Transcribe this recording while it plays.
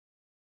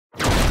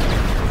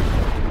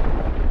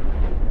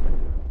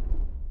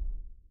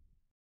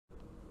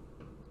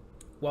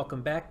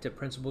Welcome back to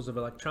Principles of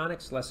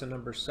Electronics, lesson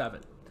number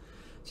 7.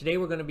 Today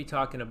we're going to be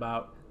talking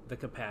about the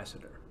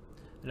capacitor,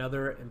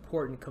 another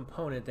important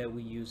component that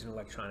we use in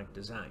electronic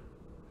design.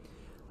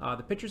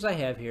 The pictures I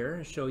have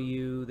here show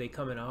you they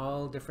come in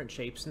all different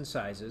shapes and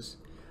sizes,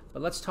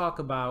 but let's talk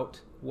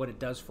about what it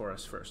does for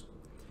us first.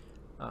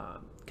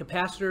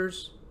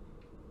 Capacitors,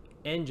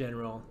 in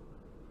general,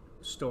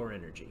 store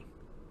energy.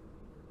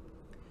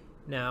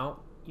 Now,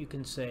 you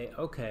can say,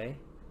 okay,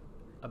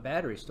 a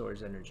battery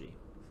stores energy.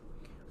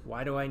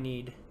 Why do I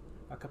need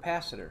a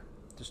capacitor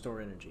to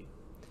store energy?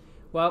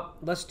 Well,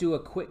 let's do a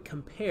quick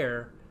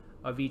compare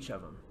of each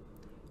of them.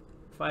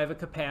 If I have a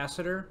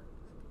capacitor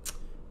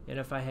and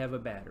if I have a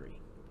battery.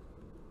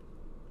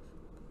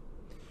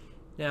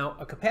 Now,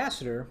 a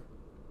capacitor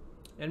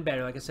and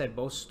battery, like I said,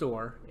 both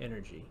store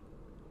energy.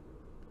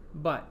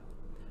 But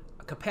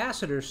a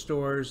capacitor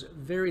stores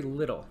very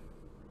little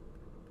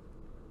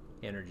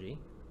energy,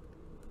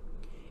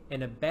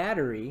 and a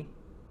battery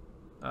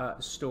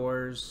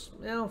stores,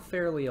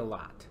 fairly a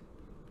lot.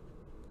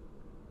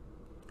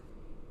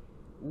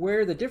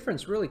 Where the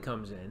difference really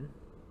comes in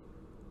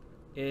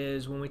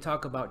is when we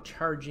talk about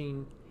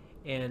charging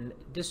and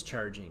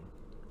discharging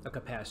a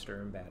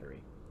capacitor and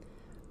battery.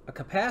 A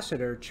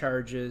capacitor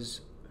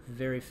charges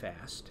very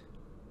fast,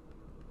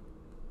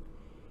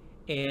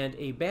 and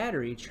a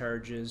battery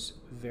charges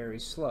very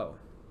slow.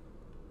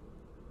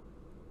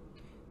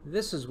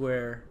 This is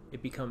where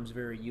it becomes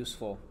very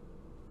useful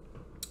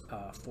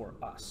for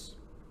us.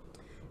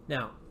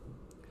 Now,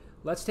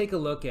 let's take a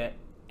look at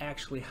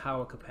actually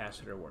how a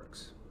capacitor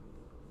works.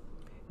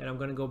 And I'm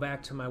going to go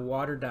back to my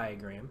water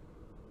diagram.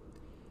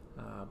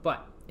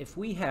 But if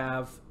we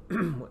have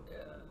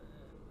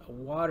a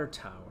water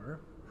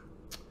tower,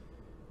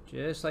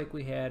 just like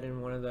we had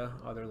in one of the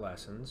other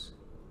lessons,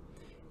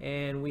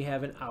 and we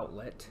have an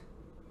outlet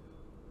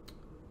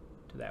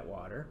to that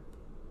water,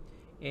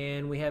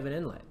 and we have an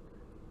inlet.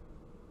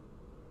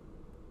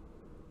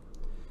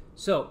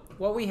 So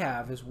what we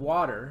have is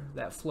water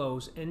that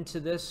flows into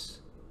this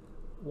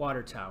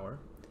water tower.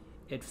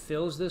 It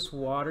fills this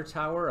water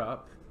tower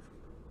up,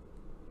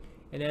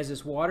 and as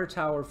this water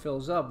tower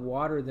fills up,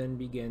 water then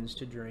begins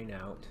to drain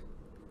out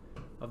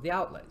of the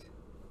outlet.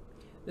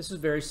 This is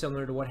very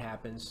similar to what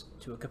happens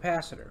to a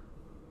capacitor.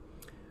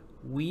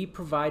 We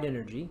provide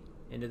energy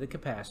into the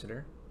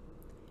capacitor,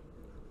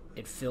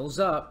 it fills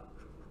up,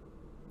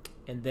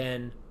 and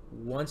then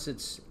once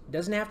it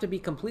doesn't have to be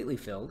completely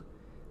filled,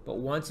 but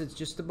once it's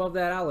just above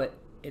that outlet,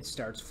 it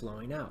starts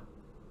flowing out.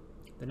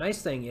 The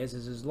nice thing is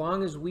as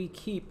long as we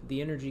keep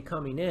the energy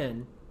coming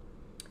in,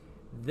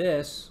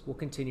 this will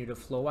continue to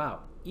flow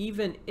out.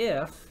 Even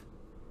if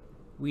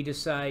we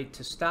decide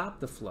to stop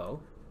the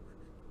flow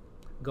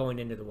going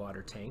into the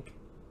water tank,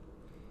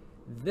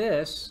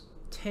 this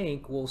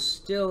tank will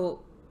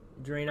still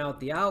drain out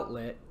the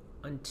outlet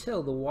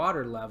until the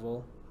water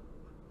level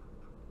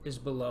is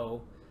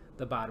below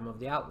the bottom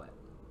of the outlet.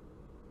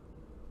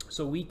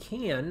 So we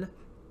can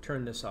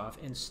turn this off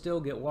and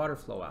still get water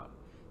flow out.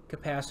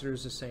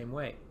 Capacitors the same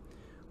way.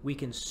 We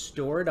can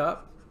store it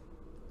up,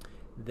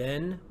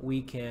 then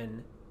we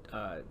can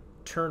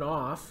turn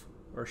off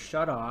or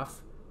shut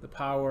off the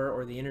power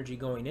or the energy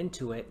going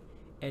into it,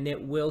 and it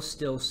will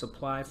still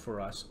supply for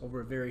us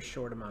over a very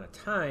short amount of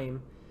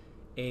time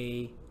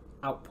a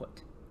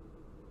output.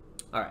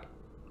 All right,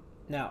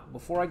 now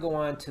before I go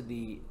on to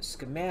the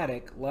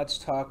schematic, let's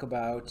talk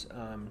about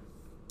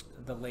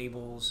the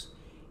labels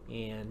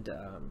and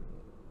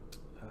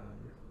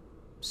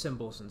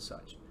symbols and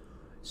such.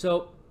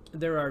 So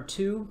there are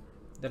two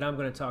that I'm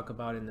going to talk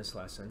about in this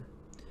lesson.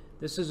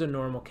 This is a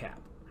normal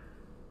cap.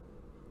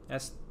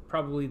 That's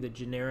probably the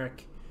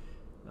generic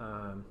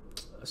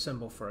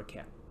symbol for a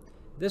cap.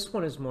 This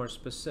one is more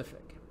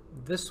specific.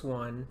 This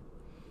one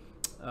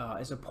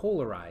is a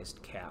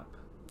polarized cap,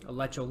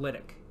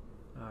 electrolytic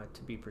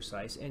to be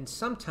precise, and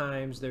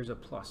sometimes there's a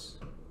plus.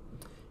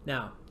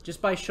 Now,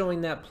 just by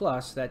showing that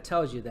plus, that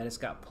tells you that it's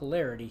got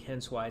polarity,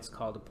 hence why it's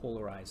called a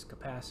polarized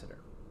capacitor.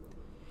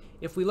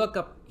 If we look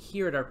up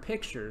here at our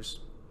pictures,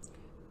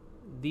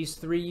 these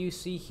three you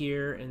see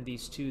here and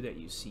these two that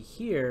you see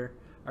here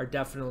are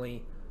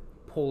definitely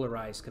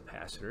polarized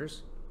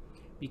capacitors,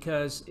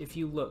 because if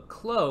you look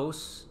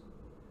close,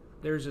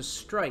 there's a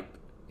stripe.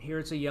 Here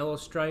it's a yellow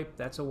stripe,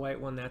 that's a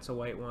white one, that's a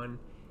white one,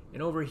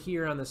 and over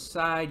here on the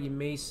side you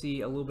may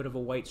see a little bit of a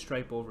white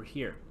stripe over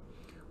here.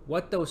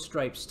 What those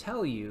stripes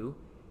tell you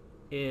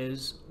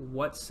is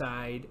what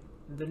side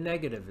the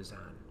negative is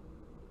on.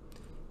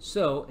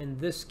 So in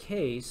this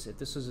case, if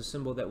this was a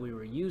symbol that we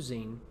were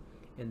using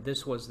and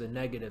this was the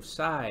negative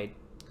side,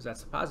 because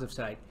that's the positive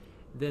side,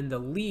 then the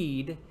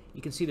lead,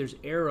 you can see there's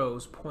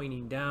arrows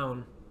pointing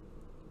down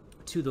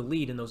to the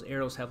lead, and those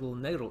arrows have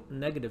little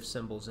negative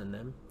symbols in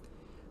them.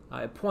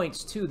 It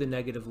points to the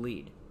negative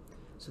lead.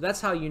 So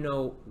that's how you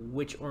know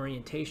which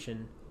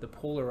orientation the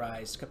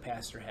polarized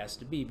capacitor has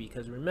to be,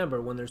 because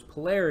remember, when there's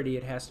polarity,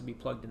 it has to be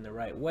plugged in the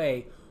right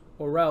way,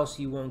 or else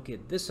you won't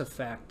get this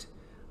effect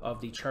of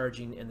the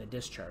charging and the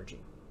discharging.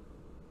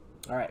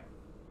 All right.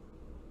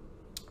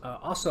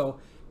 Also,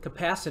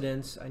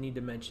 Capacitance, I need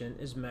to mention,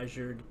 is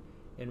measured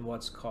in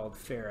what's called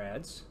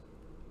farads.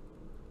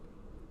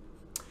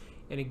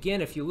 And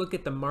again, if you look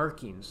at the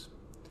markings,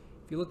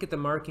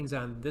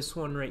 on this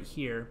one right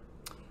here,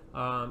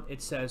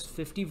 it says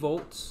 50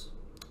 volts,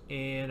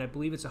 and I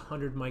believe it's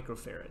 100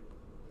 microfarad.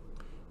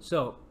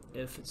 So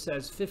if it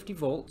says 50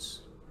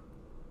 volts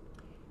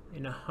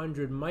and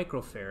 100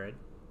 microfarad,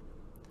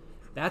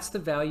 that's the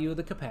value of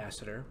the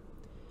capacitor.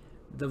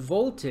 The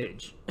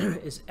voltage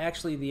is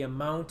actually the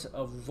amount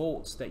of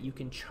volts that you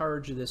can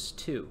charge this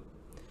to.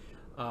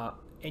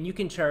 And you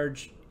can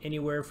charge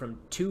anywhere from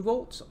 2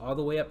 volts all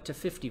the way up to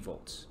 50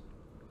 volts.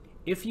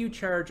 If you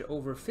charge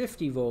over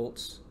 50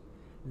 volts,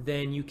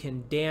 then you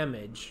can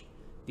damage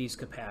these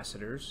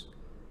capacitors,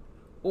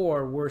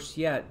 or worse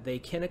yet, they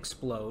can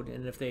explode,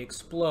 and if they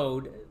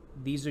explode,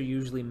 these are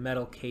usually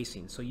metal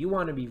casings. So you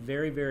want to be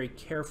very, very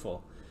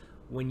careful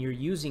when you're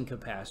using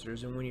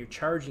capacitors and when you're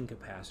charging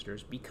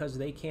capacitors, because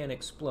they can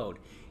explode.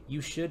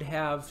 You should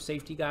have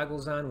safety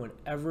goggles on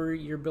whenever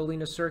you're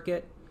building a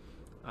circuit,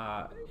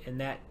 and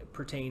that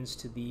pertains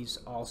to these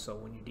also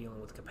when you're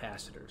dealing with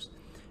capacitors.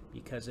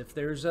 Because if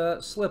there's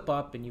a slip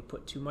up and you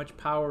put too much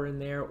power in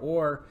there,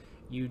 or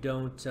you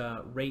don't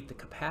rate the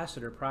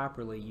capacitor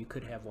properly, you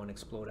could have one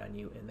explode on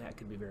you, and that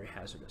could be very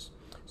hazardous.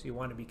 So you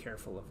want to be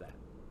careful of that.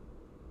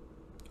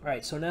 All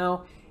right, so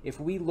now if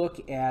we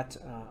look at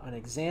an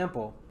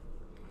example,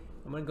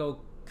 I'm going to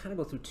kind of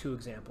go through 2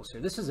 examples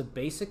here. This is a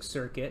basic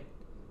circuit.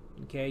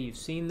 Okay, you've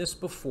seen this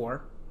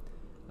before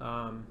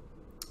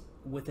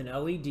with an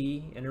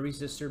LED and a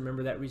resistor.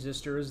 Remember, that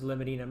resistor is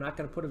limiting. I'm not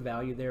going to put a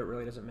value there. It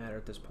really doesn't matter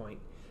at this point.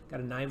 Got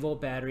a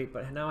 9-volt battery,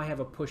 but now I have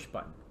a push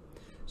button.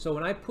 So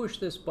when I push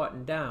this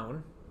button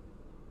down,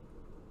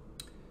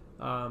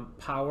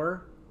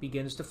 power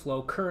begins to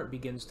flow, current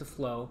begins to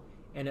flow,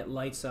 and it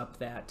lights up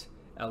that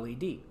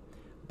LED.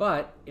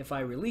 But if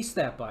I release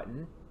that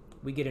button,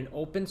 we get an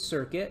open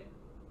circuit,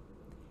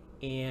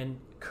 and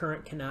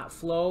current cannot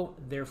flow,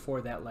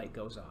 therefore that light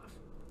goes off.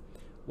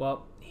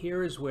 Well,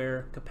 here is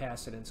where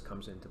capacitance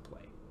comes into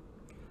play.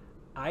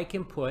 I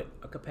can put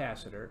a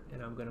capacitor,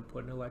 and I'm going to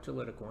put an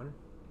electrolytic one,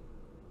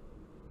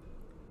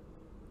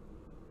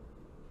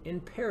 in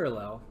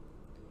parallel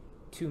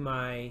to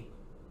my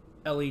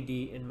LED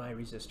and my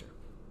resistor.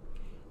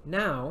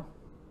 Now,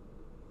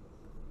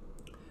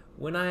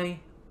 when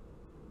I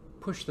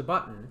push the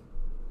button,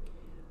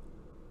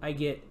 I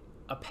get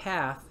a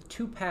path,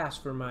 2 paths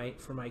for my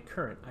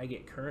current. I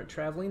get current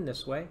traveling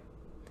this way,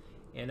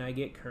 and I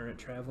get current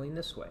traveling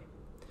this way.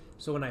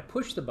 So when I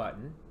push the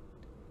button,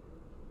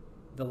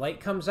 the light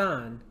comes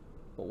on,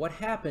 but what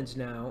happens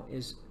now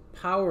is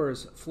power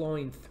is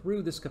flowing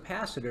through this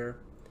capacitor,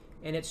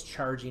 and it's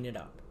charging it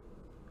up.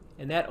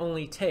 And that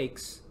only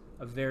takes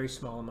a very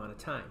small amount of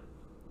time.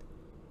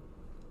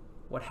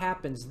 What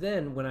happens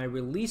then when I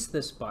release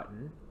this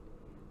button,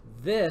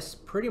 this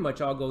pretty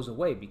much all goes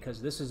away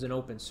because this is an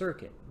open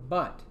circuit.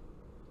 But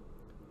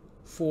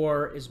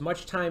for as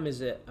much time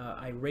as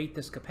I rate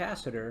this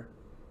capacitor,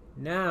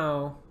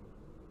 now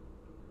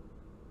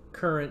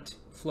current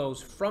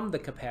flows from the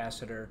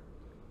capacitor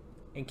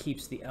and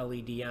keeps the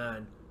LED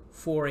on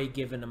for a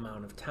given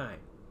amount of time.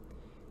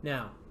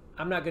 Now,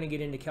 I'm not going to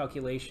get into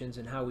calculations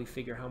and how we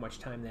figure how much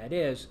time that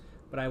is,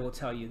 but I will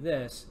tell you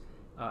this: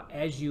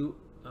 as you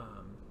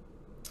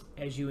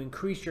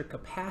increase your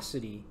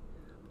capacity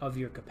of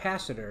your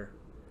capacitor,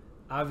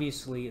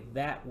 obviously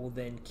that will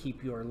then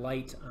keep your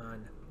light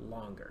on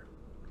longer.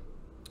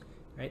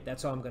 Right?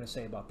 That's all I'm going to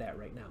say about that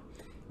right now.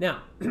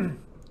 Now,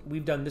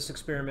 we've done this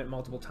experiment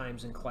multiple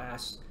times in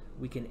class.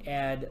 We can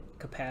add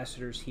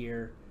capacitors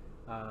here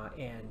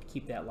and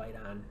keep that light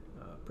on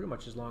pretty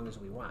much as long as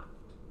we want.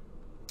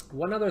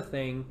 One other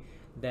thing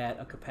that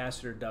a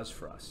capacitor does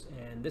for us,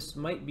 and this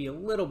might be a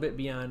little bit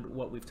beyond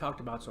what we've talked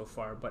about so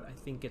far, but I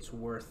think it's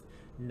worth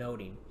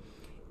noting.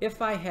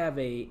 If I have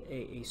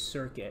a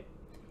circuit,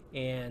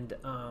 and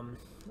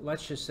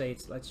let's just say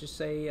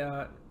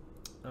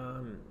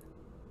I'm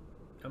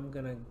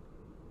gonna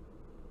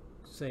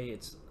say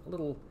it's a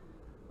little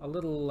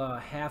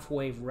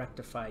half-wave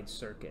rectified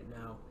circuit.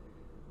 Now,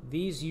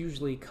 these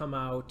usually come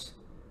out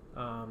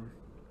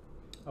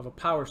of a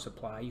power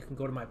supply. You can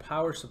go to my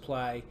power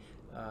supply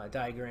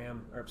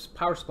diagram or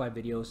power supply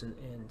videos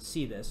and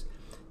see this.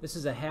 This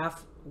is a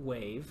half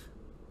wave.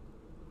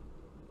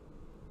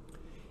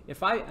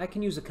 If I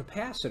can use a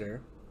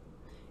capacitor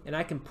and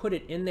I can put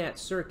it in that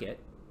circuit,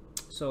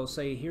 so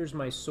say here's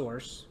my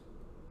source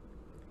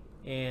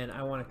and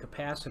I want a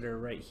capacitor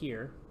right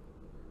here,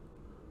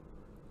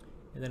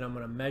 and then I'm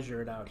going to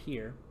measure it out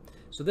here.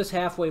 So this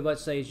half wave,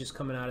 let's say, is just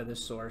coming out of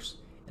this source,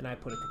 and I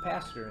put a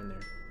capacitor in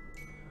there.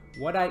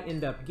 What I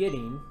end up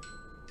getting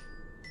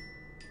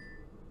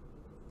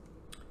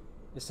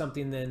is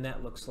something then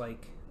that looks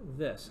like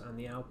this on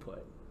the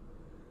output.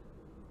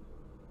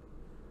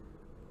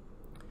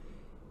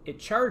 It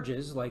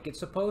charges like it's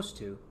supposed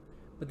to,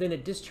 but then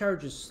it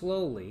discharges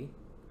slowly,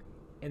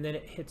 and then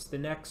it hits the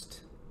next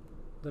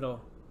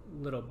little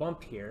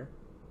bump here,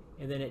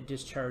 and then it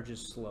discharges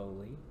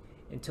slowly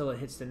until it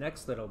hits the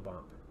next little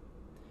bump.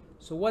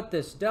 So what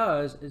this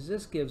does is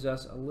this gives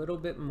us a little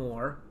bit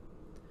more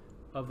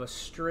of a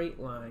straight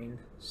line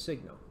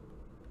signal.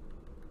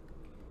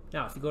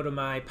 Now, if you go to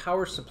my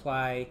power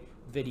supply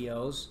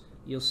videos,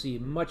 you'll see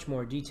much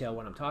more detail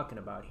what I'm talking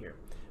about here.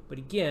 But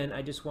again,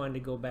 I just wanted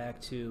to go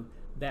back to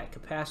that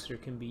capacitor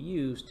can be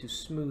used to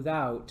smooth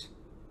out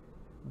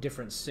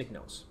different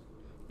signals.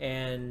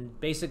 And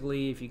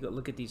basically, if you go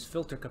look at these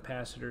filter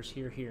capacitors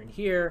here, here, and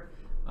here,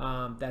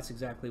 that's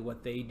exactly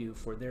what they do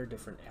for their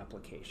different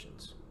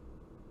applications.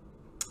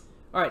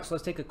 All right, so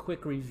let's take a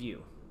quick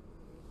review.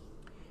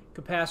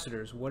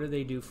 Capacitors, what do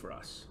they do for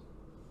us?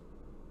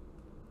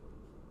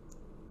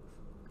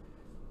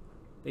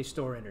 They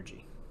store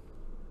energy.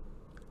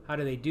 How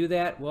do they do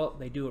that? Well,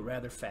 they do it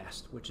rather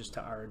fast, which is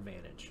to our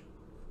advantage.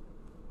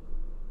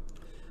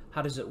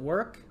 How does it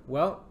work?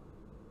 Well,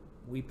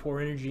 we pour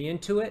energy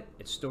into it,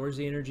 it stores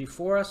the energy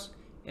for us,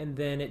 and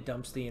then it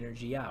dumps the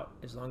energy out.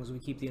 As long as we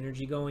keep the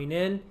energy going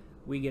in,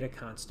 we get a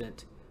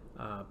constant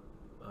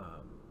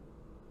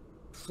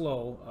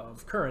flow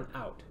of current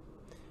out.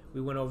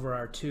 We went over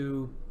our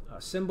two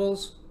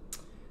symbols.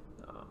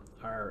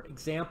 Our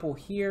example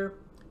here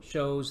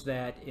shows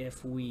that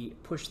if we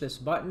push this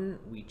button,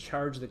 we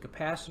charge the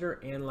capacitor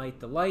and light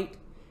the light,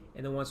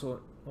 and then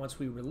once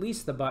we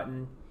release the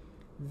button,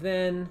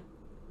 then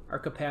our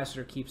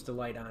capacitor keeps the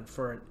light on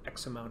for an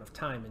X amount of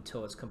time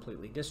until it's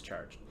completely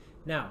discharged.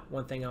 Now,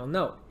 one thing I'll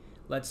note,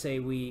 let's say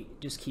we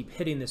just keep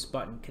hitting this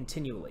button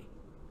continually.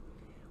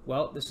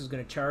 Well, this is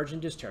going to charge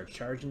and discharge,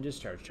 charge and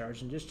discharge,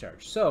 charge and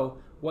discharge. So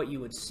what you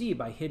would see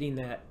by hitting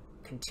that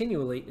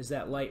continually is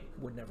that light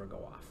would never go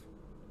off.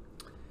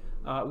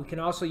 We can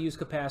also use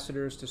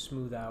capacitors to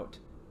smooth out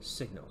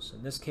signals.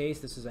 In this case,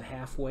 this is a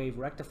half-wave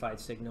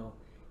rectified signal,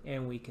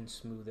 and we can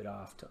smooth it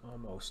off to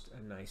almost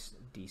a nice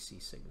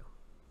DC signal.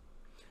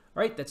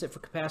 All right, that's it for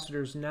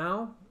capacitors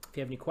now. If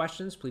you have any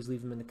questions, please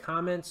leave them in the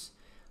comments.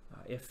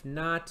 If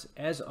not,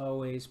 as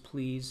always,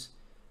 please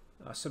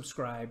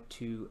subscribe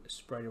to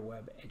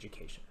Spiderweb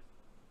Education.